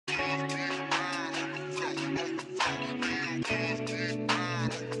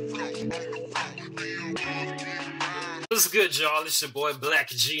good, y'all? It's your boy Blak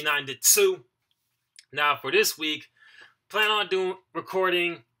G 92. Now, for this week, plan on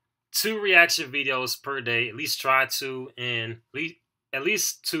recording 2 reaction videos per day. At least try to, and at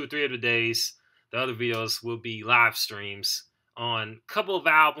least 2 or 3 of the days. The other videos will be live streams on a couple of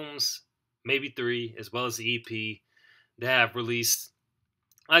albums, maybe 3, as well as the EP that have released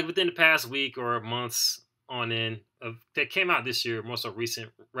like within the past week or months on end that came out this year. Most of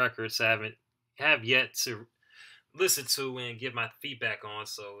recent records have yet to listen to and give my feedback on.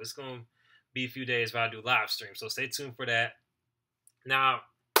 So it's going to be a few days where I do live stream. So stay tuned for that. Now,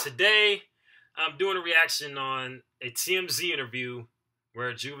 today I'm doing a reaction on a TMZ interview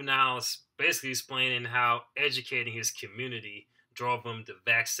where Juvenile is basically explaining how educating his community drove him to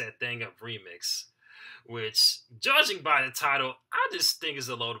Vax That Thang Up remix, which, judging by the title, I just think is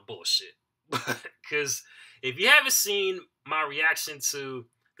a load of bullshit. Because if you haven't seen my reaction to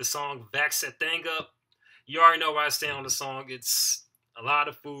the song Vax That Thang Up, you already know where I stand on the song. It's a lot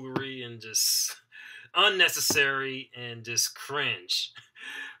of foolery and just unnecessary and just cringe.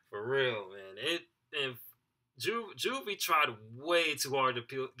 For real, man. Juvie tried way too hard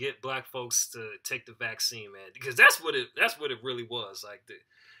to get black folks to take the vaccine, man. Because that's what it really was. Like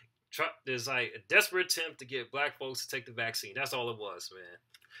there's like a desperate attempt to get black folks to take the vaccine. That's all it was, man.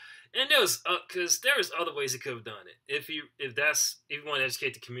 And there was because there was other ways he could have done it. If you want to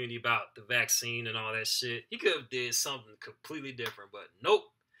educate the community about the vaccine and all that shit, he could have did something completely different. But nope,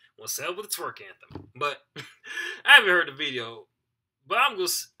 what's up with the twerk anthem? But I haven't heard the video. But I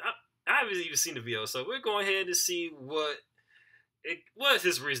haven't even seen the video, so we're going ahead to see what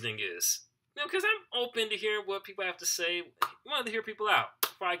his reasoning is. You know, because I'm open to hearing what people have to say. I wanted to hear people out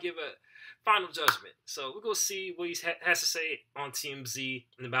before I give a final judgment. So we're going to see what he has to say on TMZ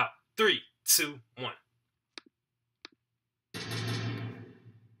in about 3, 2, 1.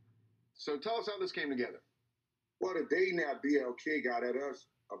 So tell us how this came together. Well, the day now BLK got at us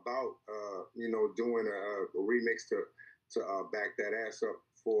about, doing a remix to back that ass up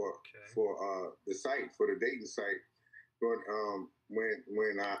for the site, for the dating site. But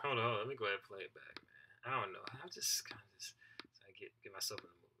when I hold on, let me go ahead and play it back, man. I don't know. I'm just kind of so I get myself in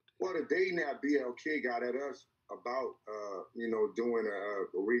the mood. Well, the day now BLK got at us about doing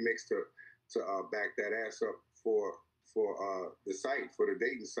a remix to back that ass up for the site, for the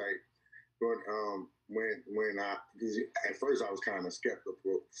dating site. But when at first I was kind of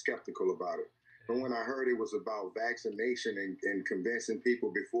skeptical about it. But when I heard it was about vaccination and convincing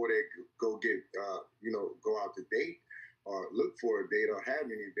people before they go out to date or look for a date or have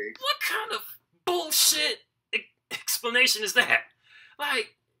any dates. What kind of bullshit explanation is that?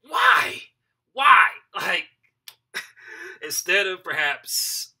 Like, why? Why? Like, instead of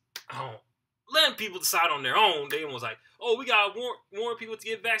perhaps letting people decide on their own, they was like, oh, we gotta warn people to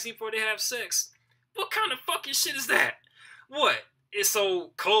get vaccinated before they have sex. What kind of fucking shit is that? What? It's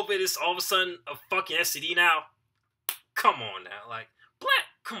so COVID is all of a sudden a fucking STD now? Come on now. Like,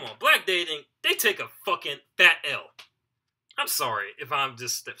 black dating, they take a fucking fat L. I'm sorry if I'm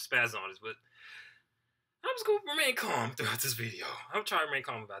just spazzing on this, but I'm just going to remain calm throughout this video. I'm trying to remain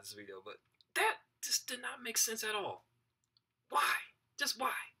calm about this video, but that just did not make sense at all. Why? Just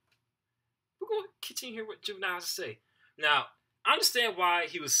why? We're going to continue to hear what Juvenile has to say. Now, I understand why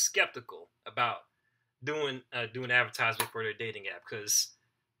he was skeptical about doing advertisement for their dating app, because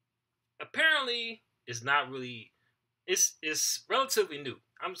apparently it's relatively new.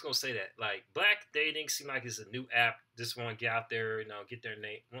 I'm just gonna say that. Like, black dating seems like it's a new app. Just want to get out there, get their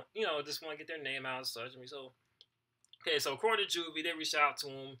name, just want to get their name out and such. So, okay, so according to Juvie, they reached out to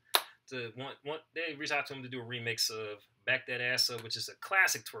him to do a remix of "Back That Ass Up," which is a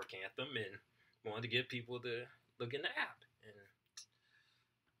classic twerk anthem, and wanted to get people to look in the app and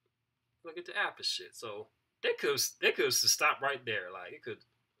look at the app and shit. So they could stop right there. Like, it could.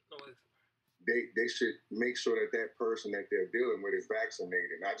 They should make sure that person that they're dealing with is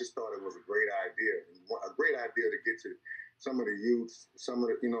vaccinated. And I just thought it was a great idea. A great idea to get to some of the youths, some of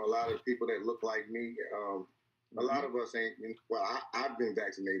the, a lot of people that look like me. A lot of us ain't, I've been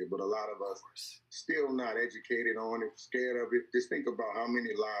vaccinated, but a lot of us still not educated on it, scared of it. Just think about how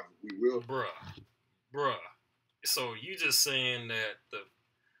many lives we will. Bruh. So you just saying that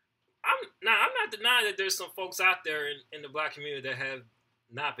I'm not denying that there's some folks out there in the black community that have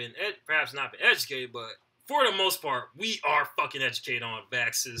perhaps not been educated, but for the most part, we are fucking educated on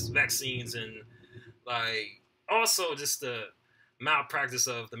vaccines, and like also just the malpractice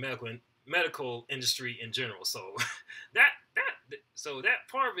of the medical industry in general. So that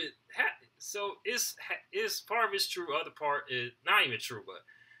part of it is part of it's true. Other part is not even true, but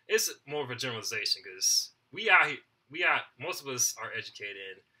it's more of a generalization, because we out here, most of us are educated,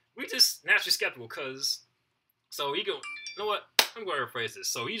 and we just naturally skeptical because So he go, you know what? I'm going to rephrase this.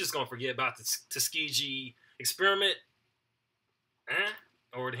 So he just going to forget about the Tuskegee experiment,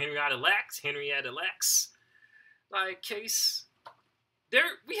 or the Henrietta Lacks, like case. There,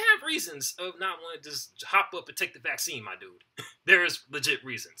 we have reasons of not wanting to just hop up and take the vaccine, my dude. There's legit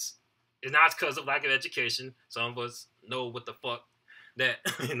reasons. It's not because of lack of education. Some of us know what the fuck that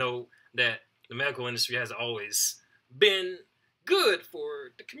that the medical industry has always been good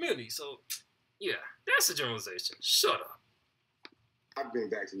for the community. So, yeah, that's a generalization. Shut up. I've been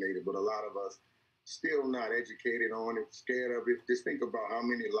vaccinated, but a lot of us still not educated on it, scared of it. Just think about how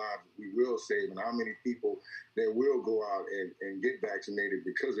many lives we will save and how many people that will go out and get vaccinated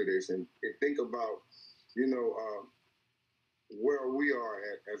because of this. And think about, where we are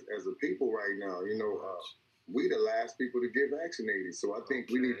as a people right now. We the last people to get vaccinated. So I think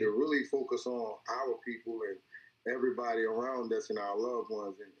we need to really focus on our people and everybody around us and our loved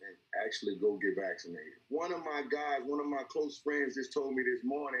ones and actually go get vaccinated. One of my close friends just told me this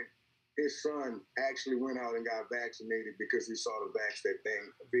morning, his son actually went out and got vaccinated because he saw the Vax That Thang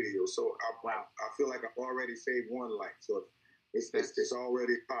video. So I feel like I've already saved one life. So it's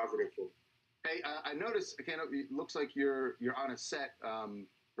already positive for me. Hey, I noticed. It looks like you're on a set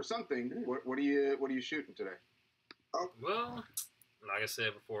for something. What are you shooting today? Well, like I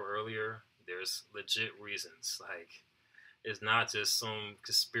said before earlier, there's legit reasons. Like, it's not just some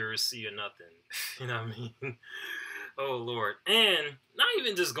conspiracy or nothing. You know what I mean? Oh Lord, and not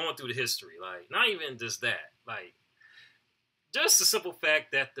even just going through the history. Like, not even just that. Like, just the simple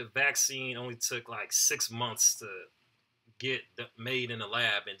fact that the vaccine only took like 6 months to get made in the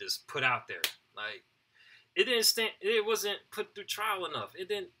lab and just put out there. Like, it wasn't put through trial enough. It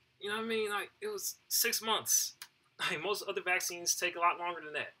didn't, you know what I mean? Like, it was 6 months. Like, most other vaccines take a lot longer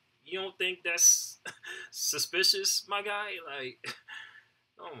than that. You don't think that's suspicious, my guy? Like,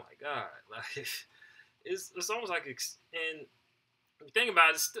 oh my God. Like, it's almost like, and the thing about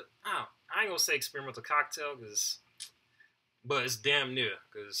it, it's still, I ain't gonna say experimental cocktail, but it's damn near,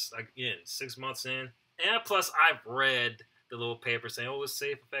 because, again, 6 months in, and plus I've read the little paper saying, oh, it's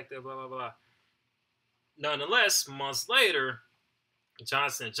safe, effective, blah, blah, blah. Nonetheless, months later,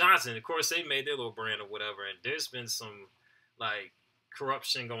 Johnson & Johnson, of course, they made their little brand or whatever, and there's been some, like,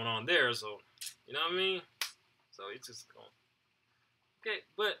 corruption going on there, so, you know what I mean? So it's just going, okay,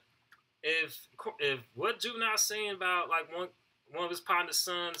 but if what Juvenile's saying about, like, one of his partner's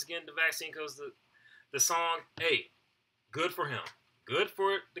sons getting the vaccine because the song, hey, good for him. Good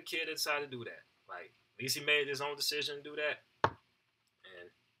for the kid that decided to do that. Like, at least he made his own decision to do that. And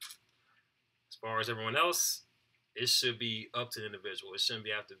as far as everyone else, it should be up to the individual. It shouldn't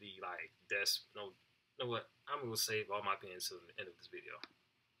have to be like, you know what? I'm going to save all my opinions to the end of this video.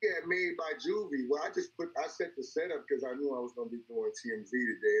 Yeah, made by Juvie. Well, I set the setup because I knew I was going to be doing TMZ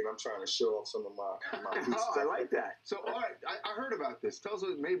today, and I'm trying to show off some of my pieces. Oh, I like that. So, all right, I heard about this. Tell us what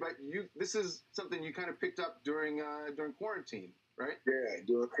it's made by you. This is something you kind of picked up during quarantine, right? Yeah,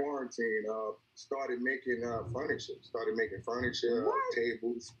 during quarantine, started making furniture.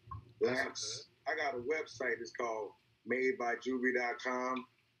 Tables, lamps. I got a website. It's called madebyjuvie.com.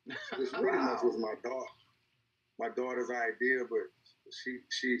 This pretty much was my daughter's idea, but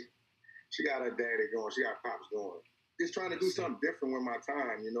she got her daddy going. She got pops going. Just trying to do something different with my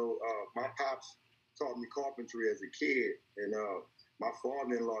time. My pops taught me carpentry as a kid, and my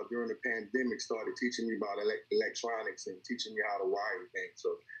father-in-law during the pandemic started teaching me about electronics and teaching me how to wire things.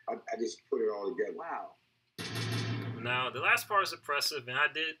 So I just put it all together. Wow. Now the last part is impressive, and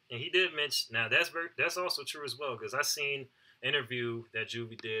he did mention. Now that's also true as well, because I seen an interview that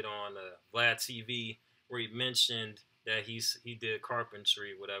Juvie did on Vlad TV where he mentioned that he did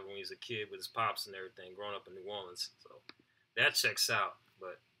carpentry, whatever, when he was a kid with his pops and everything, growing up in New Orleans. So that checks out.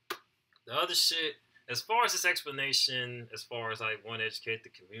 But the other shit, as far as this explanation, as far as like want to educate the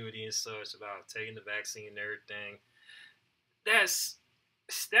community and such about taking the vaccine and everything, that's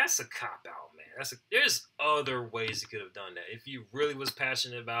a cop out, man. There's other ways you could have done that if you really was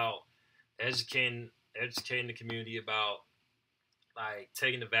passionate about educating the community about like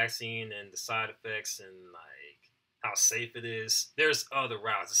taking the vaccine and the side effects and like how safe it is. There's other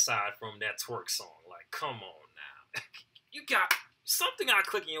routes aside from that twerk song. Like, come on now. You got something I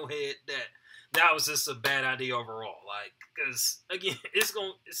click in your head that was just a bad idea overall. Like, because again, it's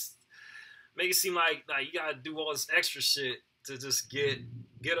make it seem like you gotta do all this extra shit to just get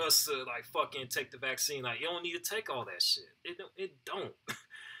us to like fucking take the vaccine. Like, you don't need to take all that shit. It don't.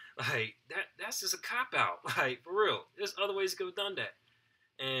 Like, that's just a cop out. Like, for real. There's other ways you could have done that.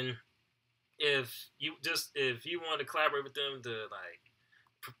 And if you want to collaborate with them to like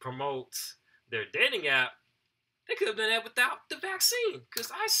promote their dating app, they could have done that without the vaccine.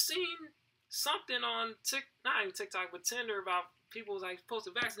 Because I seen something on not even TikTok, but Tinder about people like supposed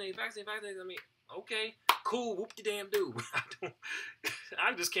to vaccinate. I mean, okay, cool, whoop the damn dude.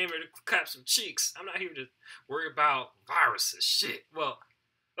 I just came here to clap some cheeks. I'm not here to worry about viruses. Shit. Well,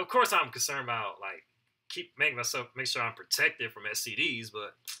 of course I'm concerned about like make sure I'm protected from STDs,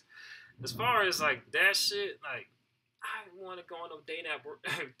 but as far as like that shit, like I don't want to go on no dating app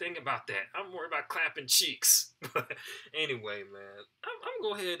think about that. I'm worried about clapping cheeks. But anyway, man, I'm gonna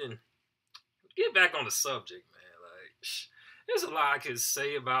go ahead and get back on the subject, man. Like, there's a lot I could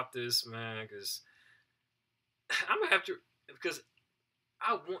say about this, man, because I'm gonna have to, because I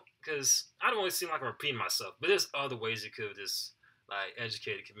don't want to seem like I'm repeating myself, but there's other ways you could just like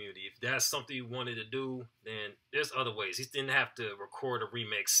educate the community. If that's something you wanted to do, then there's other ways. You didn't have to record a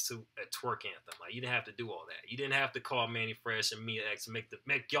remix to a twerk anthem. Like, you didn't have to do all that. You didn't have to call Manny Fresh and Mia X and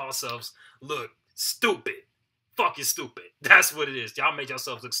make yourselves look stupid. Fucking stupid. That's what it is. Y'all make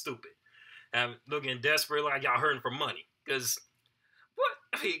yourselves look stupid. And looking desperate like y'all hurting for money. Because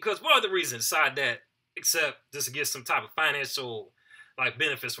what other reason aside that except just to get some type of financial like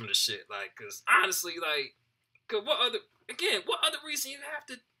benefits from the shit? Like, because honestly, like, cause what other reason you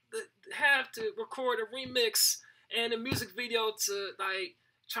have to record a remix and a music video to like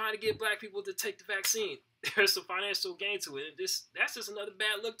trying to get black people to take the vaccine? There's some financial gain to it. And that's just another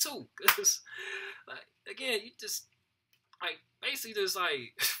bad look too. Cause like, again, you just like basically just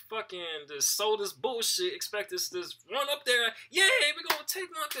like fucking just sold this bullshit, expect us to just run up there, yeah, we're gonna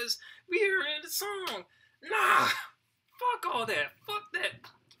take one cause we heard it in the song. Nah, fuck all that. Fuck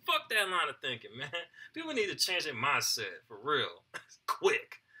that line of thinking, man. People need to change their mindset for real,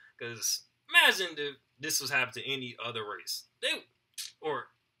 quick. Cause imagine if this was happening to any other race. You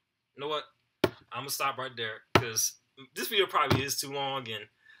know what? I'm gonna stop right there because this video probably is too long and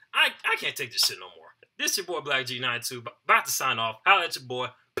I can't take this shit no more. This your boy Blak G 92, about to sign off. Holla at your boy.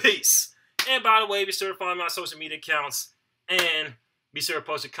 Peace. And by the way, be sure to follow my social media accounts and be sure to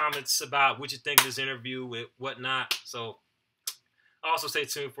post your comments about what you think of this interview with whatnot. So also stay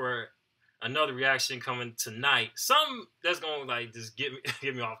tuned for another reaction coming tonight. Something that's gonna like just get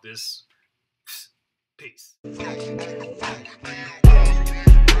me off this. Peace.